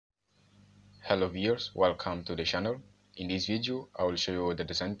Hello viewers, welcome to the channel. In this video, I will show you the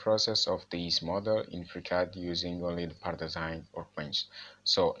design process of this model in FreeCAD using only the part design workbench.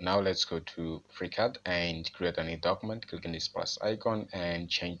 So now let's go to FreeCAD and create a new document. Click on this plus icon and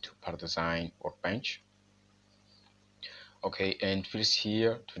change to part design workbench. Okay, and first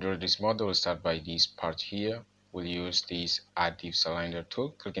here to draw this model, we'll start by this part here. We'll use this add div cylinder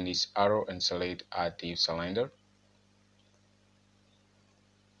tool. Click on this arrow and select add div cylinder.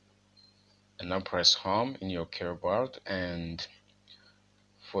 And now press home in your keyboard, and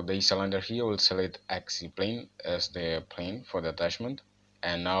for the cylinder here we'll select axis plane as the plane for the attachment.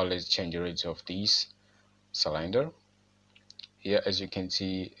 And now let's change the radius of this cylinder. Here, as you can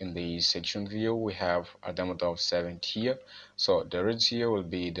see in the section view, we have a diameter of 7 here, so the radius here will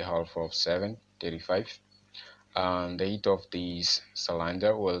be the half of 735, and the height of this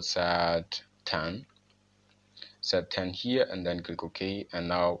cylinder will set 10 here, and then click OK, and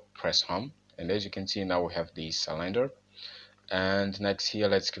now press home. And as you can see, now we have this cylinder. And next here,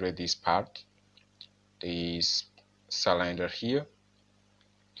 let's create this part, this cylinder here.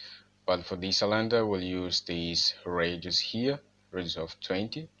 But for this cylinder, we'll use this radius here, radius of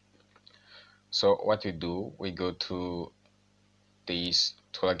 20. So what we do, we go to this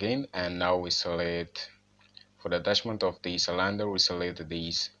tool again, and now we select, for the attachment of the cylinder, we select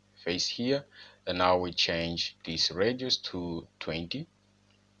this face here, and now we change this radius to 20.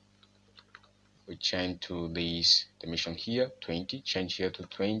 We change to this dimension here, 20, change here to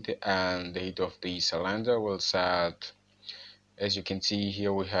 20, and the height of the cylinder will set, as you can see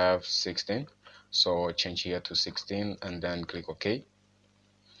here, we have 16, so change here to 16 and then click OK.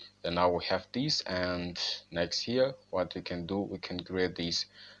 And now we have this, and next here, what we can do, we can create this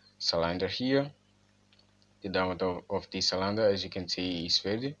cylinder here. The diameter of this cylinder, as you can see, is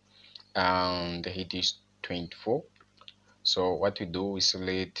 30, and the height is 24. So what we do, we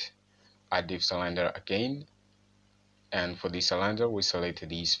select add div cylinder again, and for this cylinder we select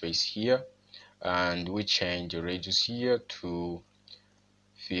this face here, and we change the radius here to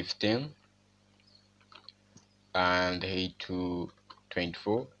 15 and height to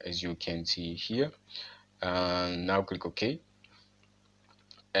 24, as you can see here. And now click OK.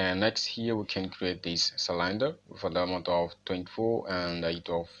 And next here we can create this cylinder for the amount of 24 and height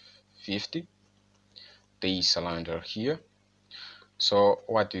of 50, the cylinder here. So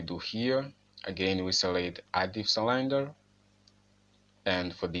what we do here, again we select add div cylinder,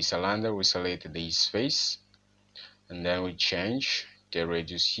 and for this cylinder we select this face, and then we change the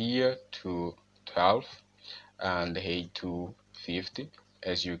radius here to 12 and the height to 50,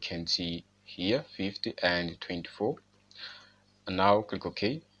 as you can see here, 50 and 24. And now click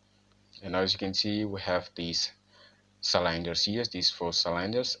OK. And now, as you can see, we have these cylinders here, these 4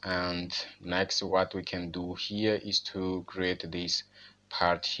 cylinders. And next, what we can do here is to create this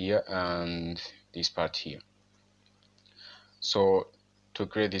part here and this part here. So to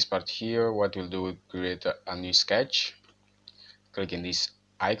create this part here, what we'll do, we'll create a new sketch. Click on this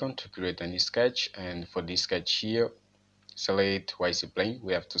icon to create a new sketch, and for this sketch here, select YZ plane.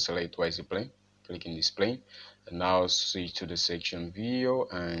 We have to select YZ plane. Click in this plane, and now switch to the section view.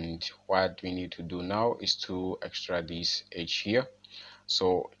 And what we need to do now is to extract this edge here.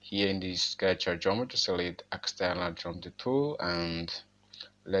 So here in this sketch geometry, select external geometry tool, and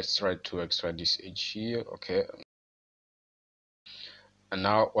let's try to extract this edge here. Okay. And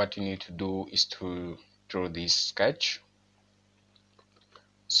now what you need to do is to draw this sketch.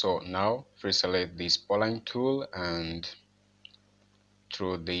 So now first select this polyline tool and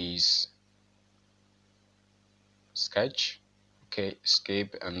draw this sketch. Okay,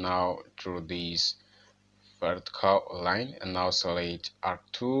 escape, and now draw this vertical line, and now select arc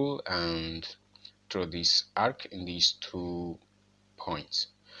tool and draw this arc in these 2 points.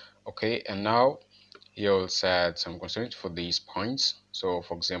 Okay, and now here we'll set some constraints for these points. So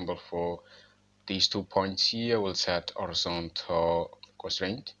for example, for these 2 points here, we'll set horizontal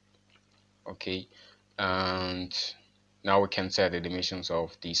constraint. Okay, and now we can set the dimensions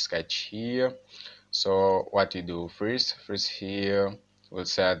of this sketch here. So what we do first here, we'll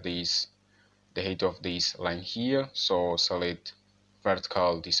set this, the height of this line here. So select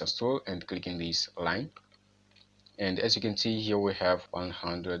vertical distance tool and click in this line, and as you can see here, we have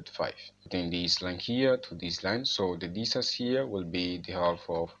 105 between this line here to this line. So the distance here will be the half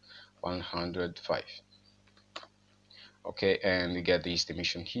of 105. Okay, and we get this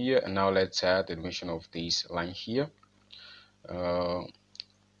dimension here. And now let's add the dimension of this line here.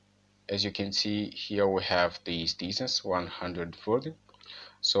 As you can see here, we have this distance 140.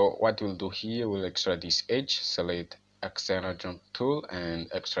 So what we'll do here, we'll extract this edge, select external jump tool and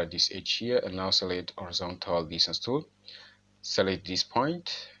extract this edge here, and now select horizontal distance tool, select this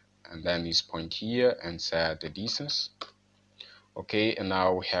point and then this point here and set the distance. Okay, and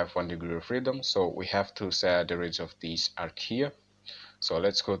now we have 1 degree of freedom, so we have to set the radius of this arc here. So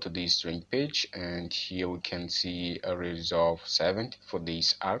let's go to this drawing page, and here we can see a radius of 70 for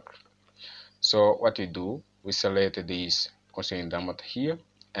this arc. So what we do, we select this constraint diameter here,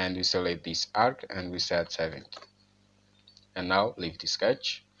 and we select this arc and we set 70. And now leave the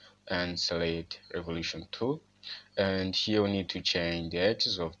sketch and select revolution tool, and here we need to change the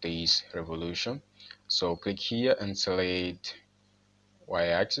axis of this revolution. So click here and select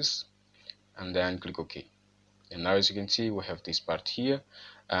y-axis and then click OK. And now as you can see, we have this part here,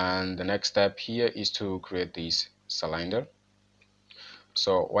 and the next step here is to create this cylinder.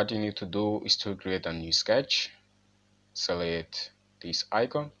 So what you need to do is to create a new sketch, select this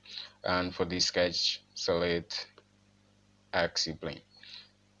icon, and for this sketch select XY plane.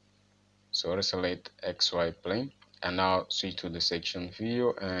 So select XY plane, and now switch to the section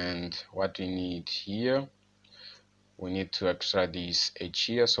view, and what we need here, we need to extract this edge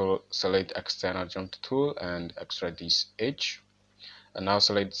here. So select external jump tool and extract this edge, and now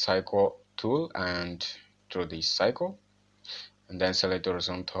select cycle tool and draw this cycle, and then select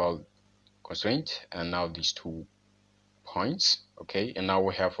horizontal constraint, and now these 2 points. Okay, and now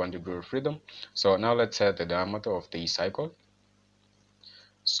we have 1 degree of freedom. So now let's set the diameter of the cycle.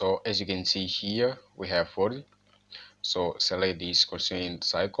 So as you can see here, we have 40. So select this constraint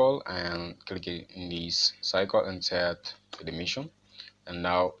cycle and click in this cycle and set the dimension. And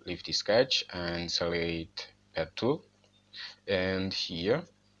now leave the sketch and select pad tool. And here,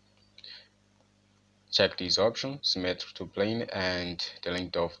 check this option, symmetric to plane, and the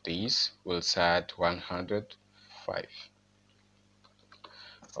length of this will set 105.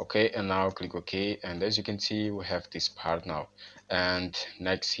 Okay, and now click OK, and as you can see, we have this part now. And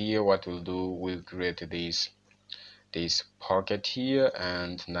next here, what we'll do, we'll create this pocket here,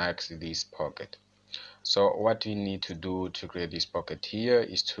 and next this pocket. So what we need to do to create this pocket here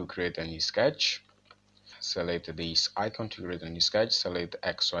is to create a new sketch. Select this icon to create a new sketch, select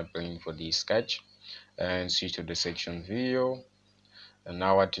XY plane for this sketch, and switch to the section view. And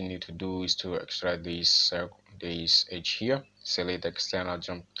now what you need to do is to extract this edge here. Select external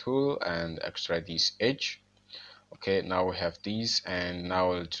jump tool and extract this edge. Okay, now we have this, and now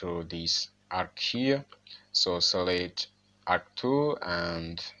we'll draw this arc here. So select arc tool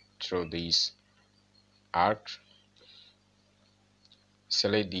and draw this arc.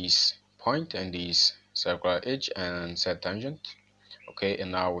 Select this point and this circular edge and set tangent. Okay,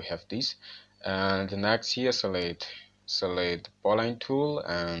 and now we have this. And next here, select polyline tool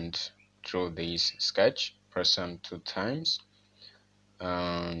and draw this sketch. Press them 2 times.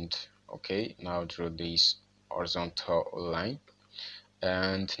 And okay, now draw this horizontal line.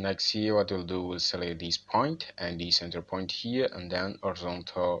 And next here, what we'll do, we'll select this point and the center point here, and then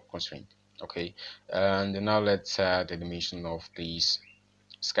horizontal constraint. Okay, and now let's set the dimension of this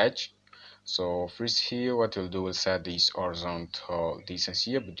sketch. So first here, what we'll do, we'll set this horizontal distance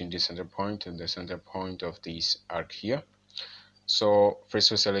here between the center point and the center point of this arc here. So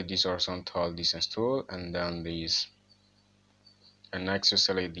first we select this horizontal distance tool, and then this, and next we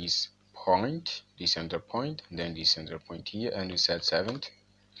select this point, the center point, and then the center point here, and we set 70.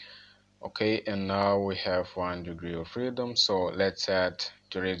 Okay, and now we have 1 degree of freedom. So let's set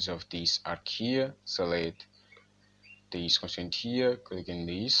the radius of this arc here. Select this constraint here, click in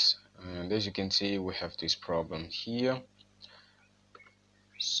this, and as you can see, we have this problem here.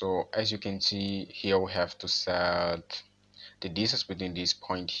 So as you can see here, we have to set the distance between this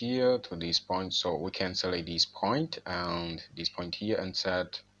point here to this point. So we can select this point and this point here and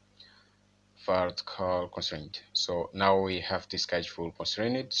set vertical constraint. So now we have the sketch full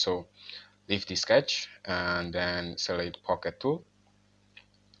constrained. So leave the sketch and then select pocket tool,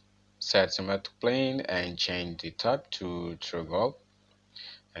 set symmetric plane, and change the type to triangle.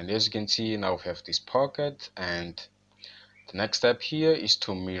 And as you can see, now we have this pocket, and the next step here is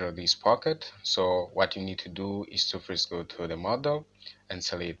to mirror this pocket. So what you need to do is to first go to the model and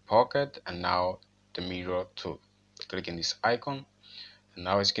select pocket, and now the mirror tool. Click in this icon, and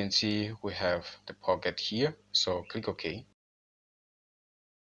now as you can see, we have the pocket here. So click OK.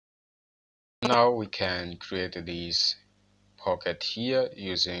 Now we can create this pocket here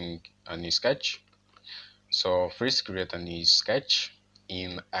using a new sketch. So first create a new sketch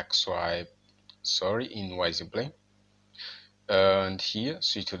in YZ plane. And here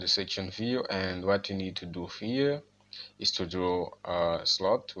switch to the section view, and what you need to do here is to draw a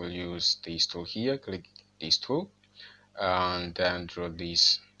slot. We'll use this tool here, click this tool, and then draw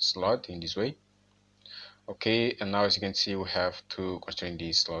this slot in this way. Okay, and now as you can see, we have to constrain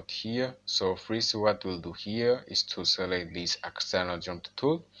this slot here. So first what we'll do here is to select this external jump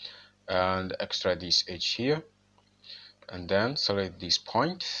tool, and extract this edge here, and then select this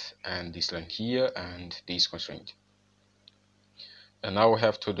point and this line here and this constraint. And now we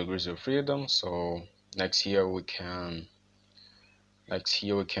have 2 degrees of freedom. So next here we can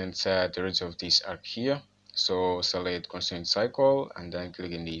set the radius of this arc here. So select constraint cycle and then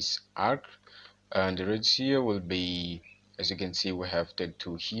click in this arc, and the radius here will be, as you can see, we have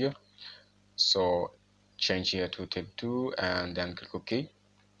 32 here. So change here to 32 and then click OK.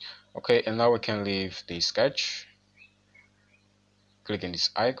 Okay, and now we can leave the sketch. Click in this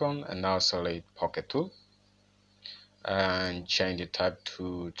icon and now select pocket tool and change the type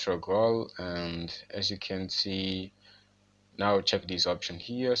to triangle. And as you can see, now check this option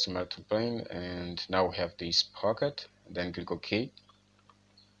here, smart to plane, and now we have this pocket. Then click OK.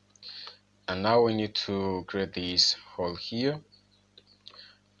 And now we need to create this hole here.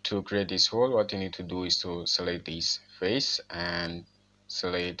 To create this hole, what you need to do is to select this face and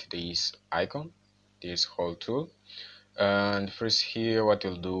select this icon, this hole tool. And first here, what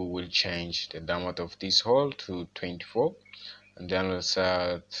we'll do, we'll change the diameter of this hole to 24, and then we'll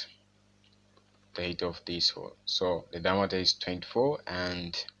set the height of this hole. So the diameter is 24,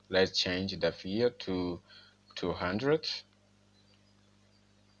 and let's change the here to 200.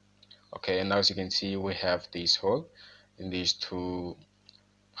 Okay, and now as you can see, we have this hole in these 2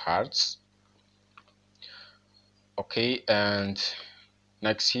 parts. Okay, and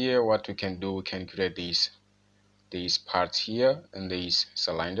next here, what we can do, we can create these parts here in this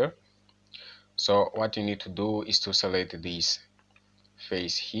cylinder. So what you need to do is to select this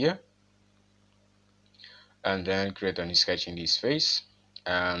face here and then create a new sketch in this face.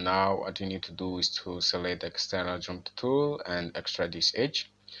 And now what you need to do is to select the external geometry tool and extract this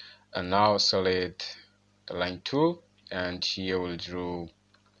edge, and now select the line tool, and here we'll draw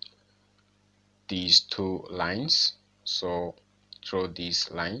these 2 lines. So draw this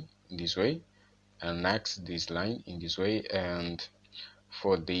line in this way and next this line in this way, and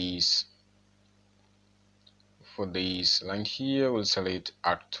for this line here we'll select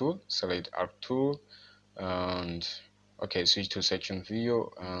arc tool, and okay, switch to section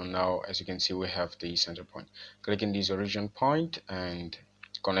view. Now as you can see, we have the center point. Click in this origin point and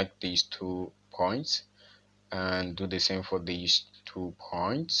connect these 2 points and do the same for these 2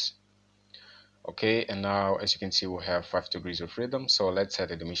 points. Okay, and now as you can see, we have 5 degrees of freedom. So let's set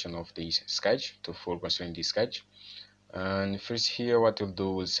the dimension of this sketch to full constraint this sketch. And first here, what we'll do,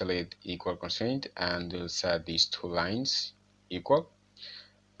 we'll select equal constraint and we'll set these 2 lines equal.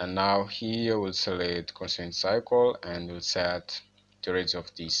 And now here we'll select constraint cycle and we'll set the radius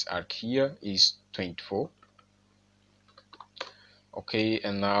of this arc here is 24. Okay,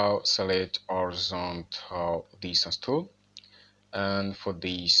 and now select horizontal distance tool, and for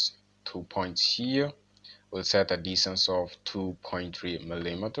these 2 points here we'll set a distance of 2.3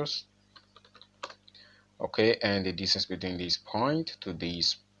 millimeters. Okay, and the distance between this point to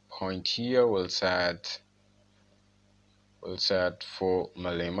this point here we'll set 4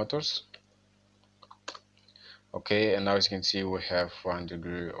 millimeters. Okay, and now as you can see, we have 1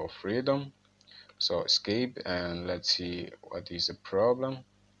 degree of freedom. So escape and let's see what is the problem.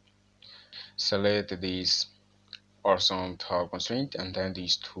 Select this horizontal constraint and then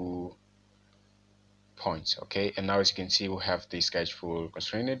these 2 points. Okay, and now as you can see, we have the sketch full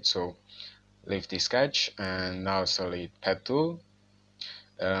constrained. So leave the sketch and now select pad tool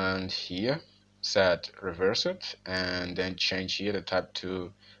and here set reverse it and then change here the type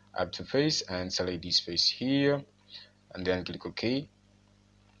to up to face and select this face here and then click OK.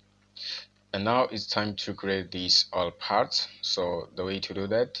 And now it's time to create these all parts. So the way to do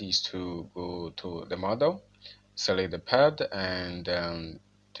that is to go to the model, select the pad and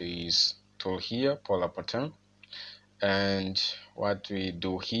this tool here, polar pattern. And what we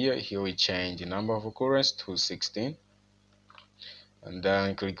do here we change the number of occurrence to 16 and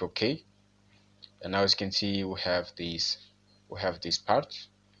then click OK. And now as you can see, we have this part.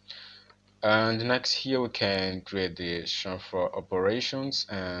 And next here we can create the chamfer operations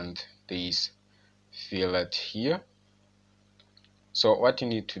and this fillet here. So what you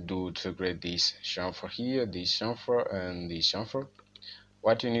need to do to create this chamfer here, this chamfer and this chamfer,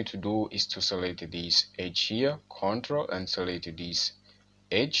 what you need to do is to select this edge here, control and select this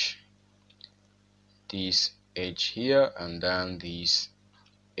edge here and then this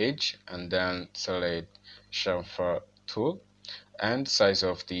edge and then select chamfer tool. And size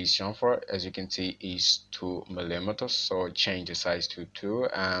of this chamfer, as you can see, is 2 millimeters. So change the size to 2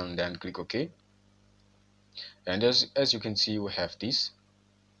 and then click OK. And as you can see, we have this.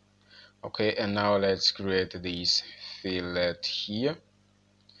 Okay, and now let's create this fillet here.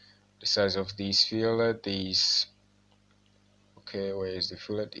 The size of this fillet is okay, where is the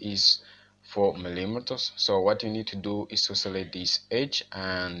fillet? Is 4 millimeters. So what you need to do is to select this edge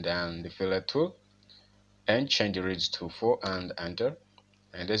and then the fillet tool and change the radius to 4 and enter.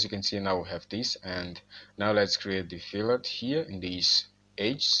 And as you can see, now we have this. And now let's create the fillet here in these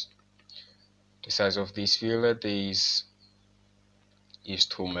edges. The size of this fillet is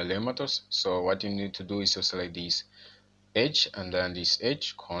 2 millimeters. So what you need to do is to select this edge and then this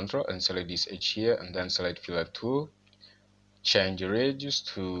edge, control, and select this edge here, and then select fillet tool, change the radius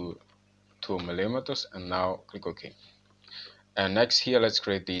to 2 millimeters, and now click OK. And next here, let's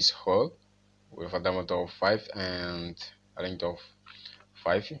create this hole with a diameter of 5 and a length of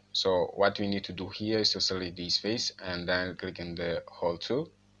 5. So what we need to do here is to select this face and then click in the hole tool,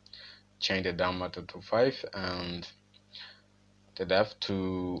 change the diameter to 5 and the depth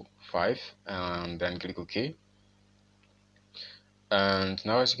to 5, and then click OK. And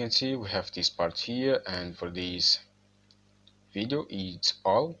now as you can see, we have this part here, and for this video it's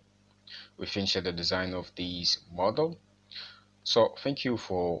all. We finished the design of this model. So thank you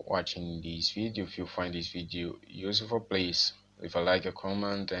for watching this video. If you find this video useful, please leave a like, a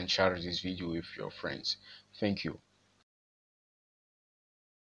comment, and share this video with your friends. Thank you.